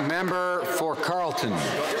Honourable Member for Carleton.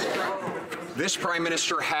 This Prime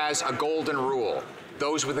Minister has a golden rule.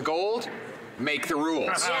 Those with the gold make the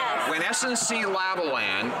rules. Yes. When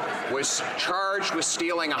SNC-Lavalin was charged with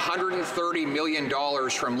stealing $130 million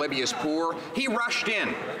from Libya's poor, he rushed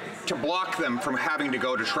in to block them from having to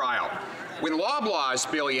go to trial. When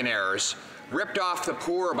Loblaws billionaires ripped off the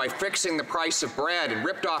poor by fixing the price of bread and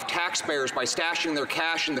ripped off taxpayers by stashing their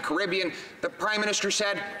cash in the Caribbean, the Prime Minister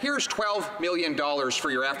said, here's $12 million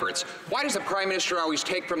for your efforts. Why does the Prime Minister always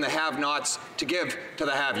take from the have-nots to give to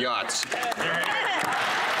the have-yachts?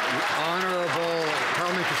 Honourable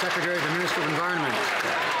Parliamentary Secretary, the Minister of Environment.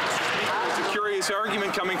 It's a curious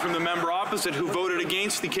argument coming from the member opposite who voted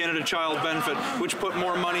against the Canada Child Benefit, which put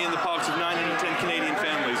more money in the pockets of 9 in 10 Canadian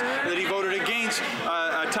families. That he voted against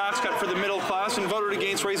a tax cut for the middle class and voted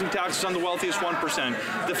against raising taxes on the wealthiest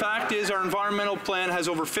 1%. The fact is our environmental plan has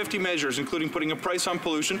over 50 measures, including putting a price on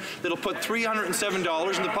pollution, that'll put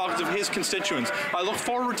 $307 in the pockets of his constituents. I look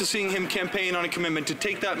forward to seeing him campaign on a commitment to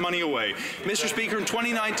take that money away. Mr. Speaker, in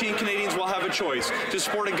 2019, Canadians will have a choice to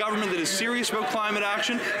support a government that is serious about climate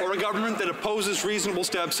action or a government that opposes reasonable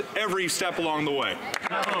steps every step along the way.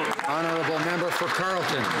 Honourable Member for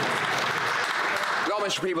Carleton. Well,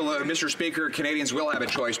 Mr. Speaker, Canadians will have a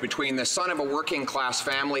choice between the son of a working-class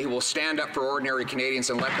family who will stand up for ordinary Canadians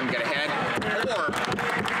and let them get ahead, or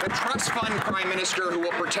the trust fund Prime Minister who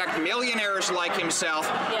will protect millionaires like himself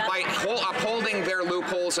by upholding their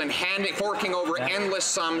loopholes and forking over endless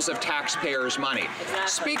sums of taxpayers' money. Exactly.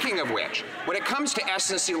 Speaking of which, when it comes to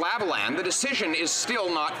SNC-Lavalin, the decision is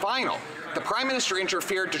still not final. The Prime Minister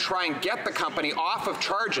interfered to try and get the company off of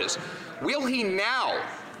charges. Will he now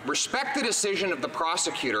respect the decision of the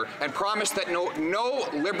prosecutor and promise that no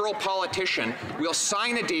Liberal politician will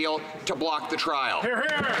sign a deal to block the trial? Hear,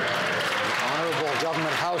 hear. Honourable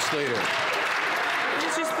Government House Leader.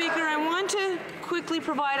 Mr. Speaker, I want to quickly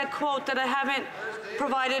provide a quote that I haven't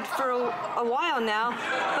provided for a while now,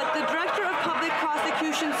 but the Director of Public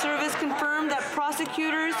Prosecution Service confirmed that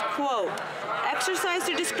prosecutors, quote, exercise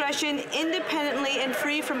their discretion independently and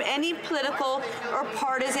free from any political or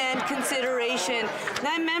partisan consideration.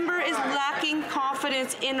 That member is lacking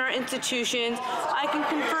confidence in our institutions. I can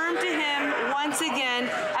confirm to him once again,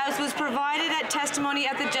 as was provided at testimony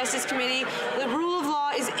at the Justice Committee, the rule of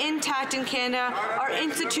law is intact in Canada. Our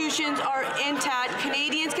institutions are intact.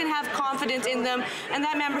 Canadians can have confidence in them, and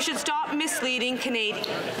that member should stop misleading Canadians.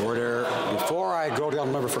 Order. Before I go to the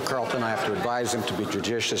member for Carleton, I have to advise him to be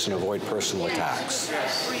judicious and avoid personal attacks.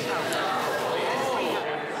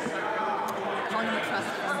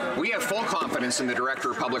 We have full confidence in the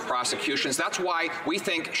Director of Public Prosecutions. That's why we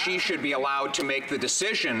think she should be allowed to make the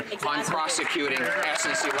decision on prosecuting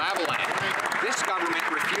SNC-Lavalin. This government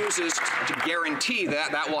refuses to guarantee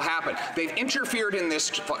that that will happen. They've interfered in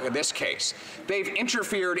this case. They've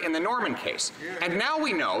interfered in the Norman case. And now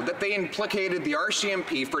we know that they implicated the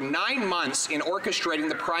RCMP for 9 months in orchestrating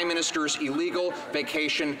the Prime Minister's illegal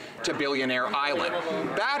vacation to Billionaire Island.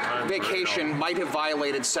 That vacation might have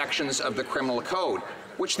violated sections of the Criminal Code,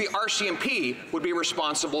 which the RCMP would be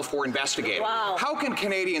responsible for investigating. Wow. How can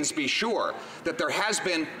Canadians be sure that there has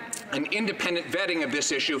been an independent vetting of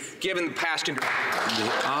this issue, given the past... The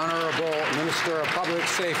Honourable Minister of Public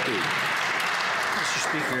Safety. Mr.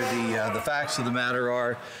 Speaker, the facts of the matter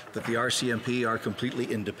are that the RCMP are completely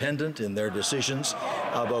independent in their decisions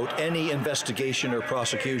about any investigation or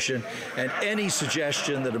prosecution, and any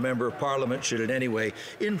suggestion that a member of Parliament should in any way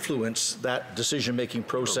influence that decision-making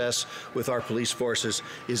process with our police forces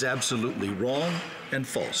is absolutely wrong and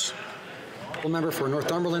false. Member for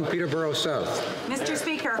Northumberland, Peterborough South. Mr.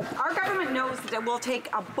 Speaker, our government knows that it will take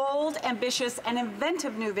a bold, ambitious and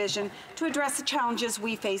inventive new vision to address the challenges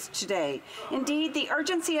we face today. Indeed, the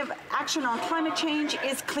urgency of action on climate change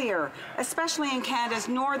is clear, especially in Canada's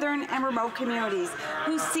northern and remote communities,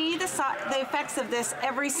 who see the effects of this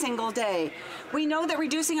every single day. We know that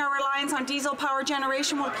reducing our reliance on diesel power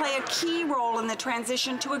generation will play a key role in the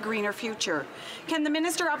transition to a greener future. Can the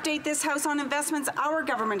Minister update this House on investments our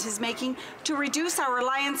government is making to reduce our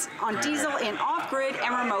reliance on diesel in off-grid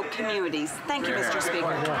and remote communities? Thank you, Mr.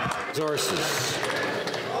 Speaker. Resources.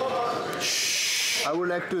 I would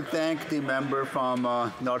like to thank the member from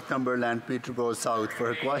Northumberland, Peterborough South,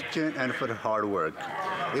 for her question and for her hard work.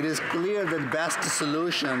 It is clear that best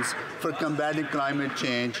solutions for combating climate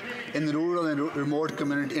change in the rural and remote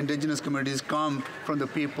indigenous communities come from the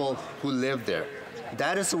people who live there.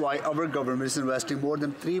 That is why our government is investing more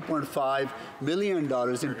than $3.5 million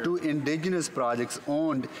in 2 indigenous projects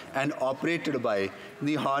owned and operated by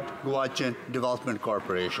Nihat Guachin Development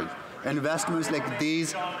Corporation. Investments like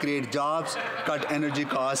these create jobs, cut energy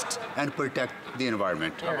costs, and protect the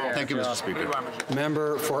environment. Thank you, Mr. Speaker.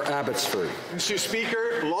 Member for Abbotsford. Mr.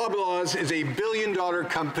 Speaker, Loblaws is a billion-dollar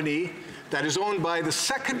company that is owned by the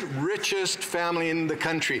second richest family in the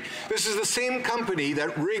country. This is the same company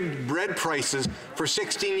that rigged bread prices for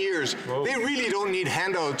 16 years. Whoa. They really don't need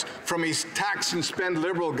handouts from a tax and spend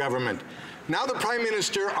Liberal government. Now the Prime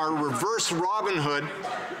Minister, our reverse Robin Hood,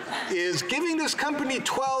 is giving this company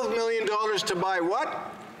 $12 million to buy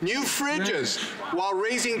what? New fridges, while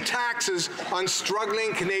raising taxes on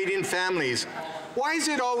struggling Canadian families. Why is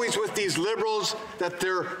it always with these Liberals that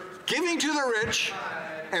they're giving to the rich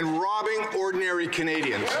and robbing ordinary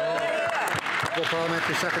Canadians? The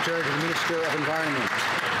Parliamentary Secretary to the Minister of Environment.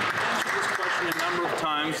 A number of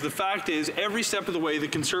times. The fact is, every step of the way, the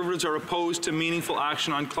Conservatives are opposed to meaningful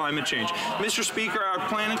action on climate change. Mr. Speaker, our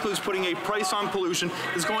plan includes putting a price on pollution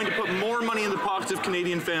that's going to put more money in the pockets of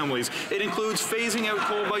Canadian families. It includes phasing out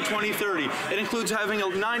coal by 2030. It includes having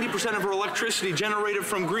 90% of our electricity generated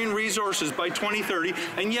from green resources by 2030.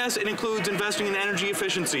 And yes, it includes investing in energy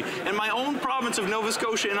efficiency. In my own province of Nova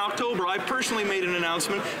Scotia in October, I personally made an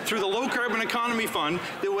announcement through the Low Carbon Economy Fund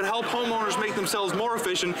that would help homeowners make themselves more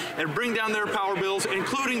efficient and bring down their power bills,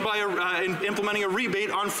 including by implementing a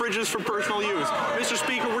rebate on fridges for personal use. Mr.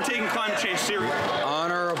 Speaker, we're taking climate change seriously.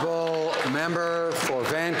 Honourable Member for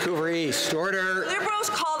Vancouver East. Order. Liberals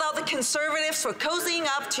called out the Conservatives for cozying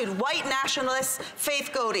up to white nationalist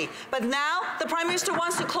Faith Godey. But now the Prime Minister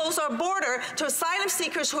wants to close our border to asylum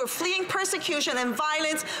seekers who are fleeing persecution and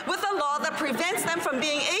violence with a law that prevents them from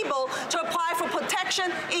being able to apply for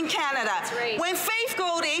protection in Canada. Right. When Faith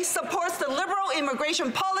Godey supports the Liberal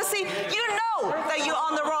immigration policy, you know that you're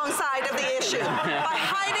on the wrong side of the issue. By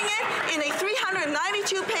hiding it in a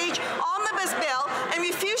 392-page omnibus bill and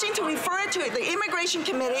refusing to refer it to the Immigration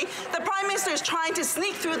Committee, the Prime Minister is trying to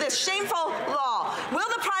sneak through this shameful law. Will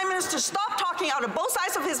the Prime Minister stop talking out of both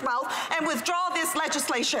sides of his mouth and withdraw this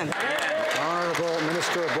legislation? Honourable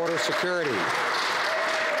Minister of Border Security.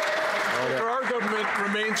 Our government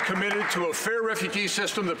remains committed to a fair refugee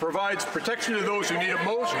system that provides protection to those who need it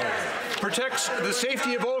most, protects the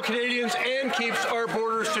safety of all Canadians, and keeps our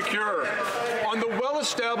borders secure. On the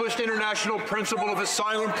well-established international principle of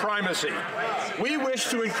asylum primacy, we wish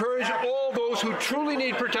to encourage all those who truly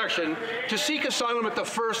need protection to seek asylum at the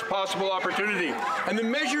first possible opportunity. And the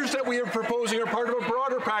measures that we are proposing are part of a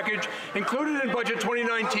broader package included in Budget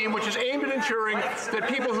 2019, which is aimed at ensuring that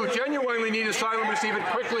people who genuinely need asylum receive it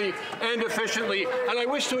quickly and efficiently. And I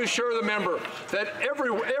wish to assure the member that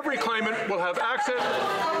every claimant will have access.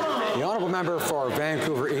 The Honourable Member for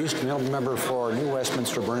Vancouver East and the Honourable Member for New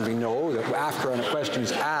Westminster Burnaby know that after a question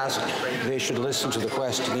is asked, they should listen to the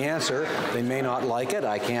question, the answer. They may not like it.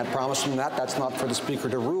 I can't promise them that. That's not for the Speaker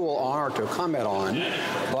to rule on or to comment on.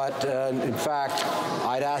 But in fact,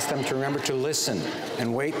 I'd ask them to remember to listen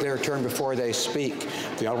and wait their turn before they speak.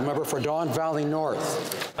 The Honourable Member for Don Valley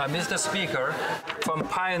North. Mr. Speaker, from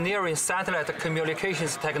pioneering satellite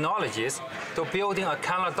communications technologies to building a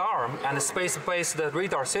Canadarm and space-based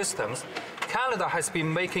radar systems, Canada has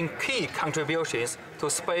been making key contributions to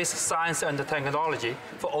space science and technology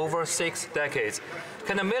for over 6 decades.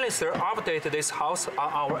 Can the Minister update this House on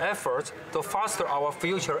our efforts to foster our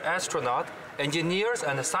future astronaut, engineers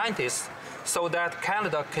and scientists so that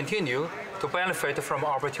Canada continue to benefit from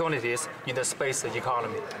opportunities in the space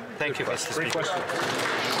economy? Thank you, Mr. Speaker.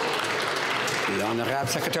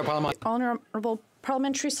 Honourable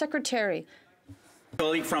Parliamentary Secretary.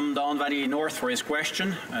 Colleague from Don Valley North for his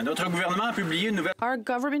question. Our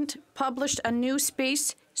government published a new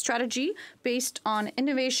space strategy based on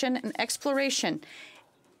innovation and exploration.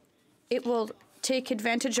 It will take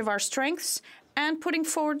advantage of our strengths and putting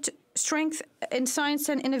forward strength in science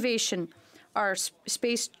and innovation. Our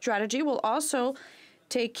space strategy will also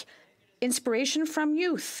take inspiration from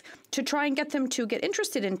youth to try and get them to get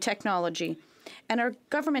interested in technology. And our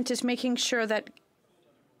government is making sure that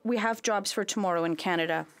we have jobs for tomorrow in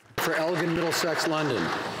Canada. For Elgin, Middlesex, London.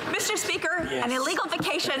 Mr. Speaker, yes. An illegal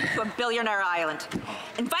vacation to a billionaire island,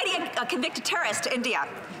 inviting a convicted terrorist to India,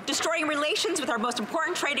 destroying relations with our most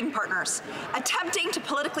important trading partners, attempting to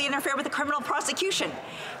politically interfere with the criminal prosecution,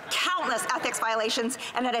 countless ethics violations,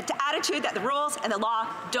 and an attitude that the rules and the law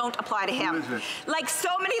don't apply to him. Like so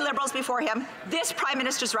many Liberals before him, this Prime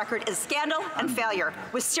Minister's record is scandal and failure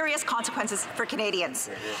with serious consequences for Canadians.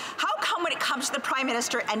 How come when it comes to the Prime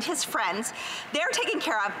Minister and his friends, they're taken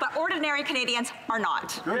care of, but ordinary Canadians are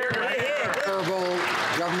not? Honourable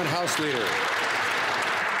Government House Leader.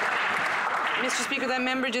 Mr. Speaker, that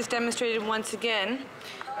member just demonstrated once again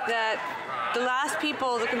that The last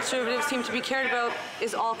people the Conservatives seem to be cared about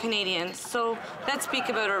is all Canadians. So let's speak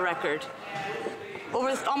about our record.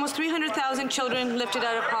 Over almost 300,000 children lifted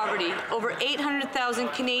out of poverty. Over 800,000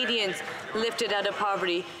 Canadians lifted out of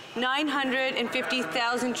poverty.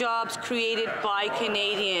 950,000 jobs created by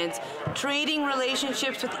Canadians. Trading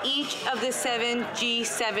relationships with each of the 7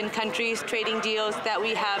 G7 countries, trading deals that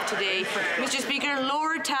we have today. Mr. Speaker,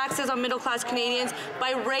 lower taxes on middle-class Canadians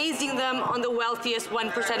by raising them on the wealthiest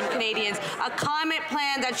 1% of Canadians. A climate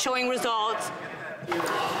plan that's showing results.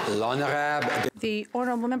 The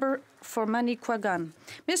honourable member for Manicouagan.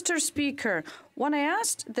 Mr. Speaker, when I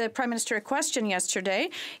asked the Prime Minister a question yesterday,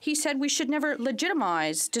 he said we should never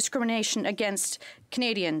legitimize discrimination against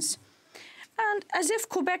Canadians. And as if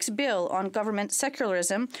Quebec's bill on government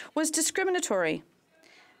secularism was discriminatory.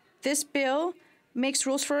 This bill makes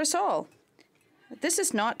rules for us all. This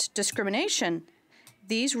is not discrimination.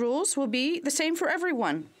 These rules will be the same for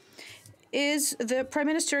everyone. Is the Prime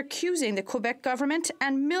Minister accusing the Quebec government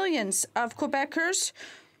and millions of Quebecers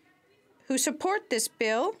who support this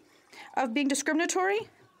bill of being discriminatory?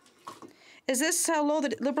 Is this how low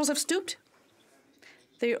the Liberals have stooped?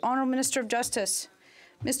 The Honourable Minister of Justice.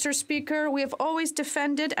 Mr. Speaker, we have always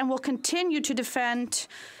defended and will continue to defend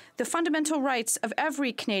the fundamental rights of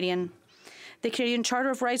every Canadian. The Canadian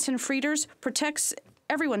Charter of Rights and Freedoms protects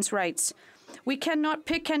everyone's rights. We cannot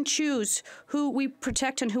pick and choose who we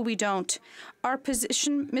protect and who we don't. Our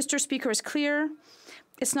position, Mr. Speaker, is clear.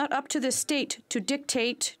 It's not up to the state to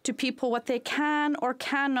dictate to people what they can or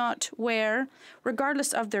cannot wear,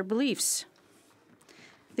 regardless of their beliefs.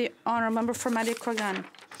 The honourable member for Manicouagan.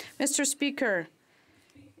 Mr. Speaker,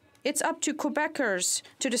 it's up to Quebecers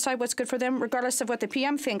to decide what's good for them, regardless of what the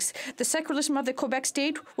PM thinks. The secularism of the Quebec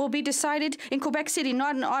state will be decided in Quebec City,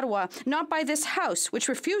 not in Ottawa, not by this House, which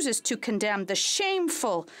refuses to condemn the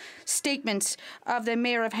shameful statements of the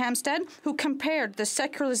Mayor of Hampstead, who compared the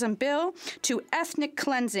secularism bill to ethnic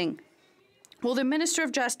cleansing. Will the Minister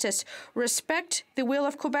of Justice respect the will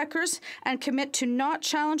of Quebecers and commit to not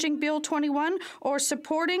challenging Bill 21 or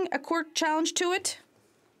supporting a court challenge to it?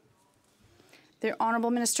 The Honourable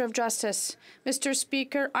Minister of Justice. Mr.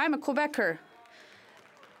 Speaker, I'm a Quebecer,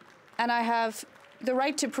 and I have the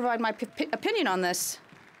right to provide my opinion on this.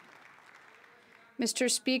 Mr.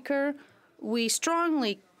 Speaker, we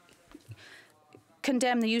strongly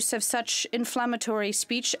condemn the use of such inflammatory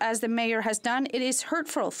speech as the Mayor has done. It is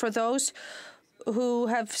hurtful for those who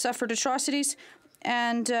have suffered atrocities,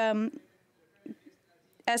 and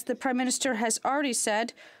as the Prime Minister has already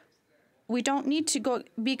said, we don't need to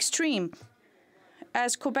be extreme.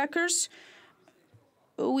 As Quebecers,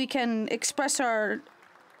 we can express our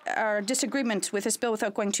disagreement with this bill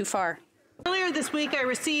without going too far. Earlier this week, I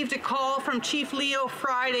received a call from Chief Leo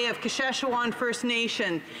Friday of Kasheshawan First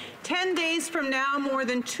Nation. 10 days from now, more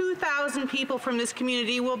than 2,000 people from this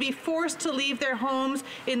community will be forced to leave their homes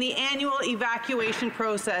in the annual evacuation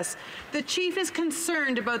process. The Chief is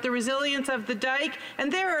concerned about the resilience of the dike, and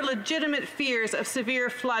there are legitimate fears of severe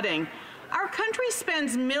flooding. Our country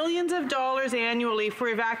spends millions of dollars annually for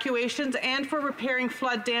evacuations and for repairing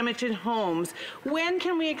flood damage in homes. When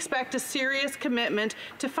can we expect a serious commitment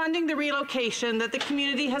to funding the relocation that the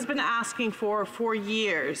community has been asking for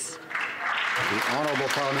years? The Honourable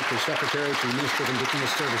Parliamentary Secretary to the Minister of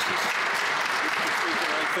Indigenous Services.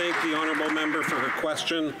 I thank the honourable member for her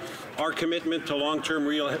question. Our commitment to long-term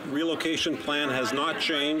relocation plan has not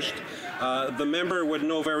changed. The member would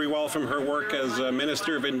know very well from her work as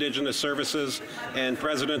Minister of Indigenous Services and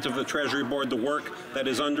President of the Treasury Board the work that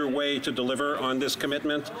is underway to deliver on this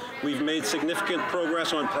commitment. We've made significant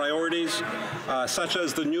progress on priorities, such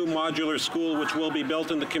as the new modular school which will be built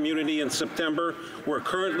in the community in September. We're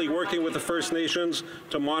currently working with the First Nations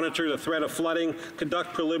to monitor the threat of flooding,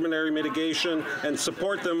 conduct preliminary mitigation, and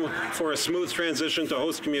support them for a smooth transition to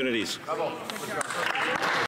host communities.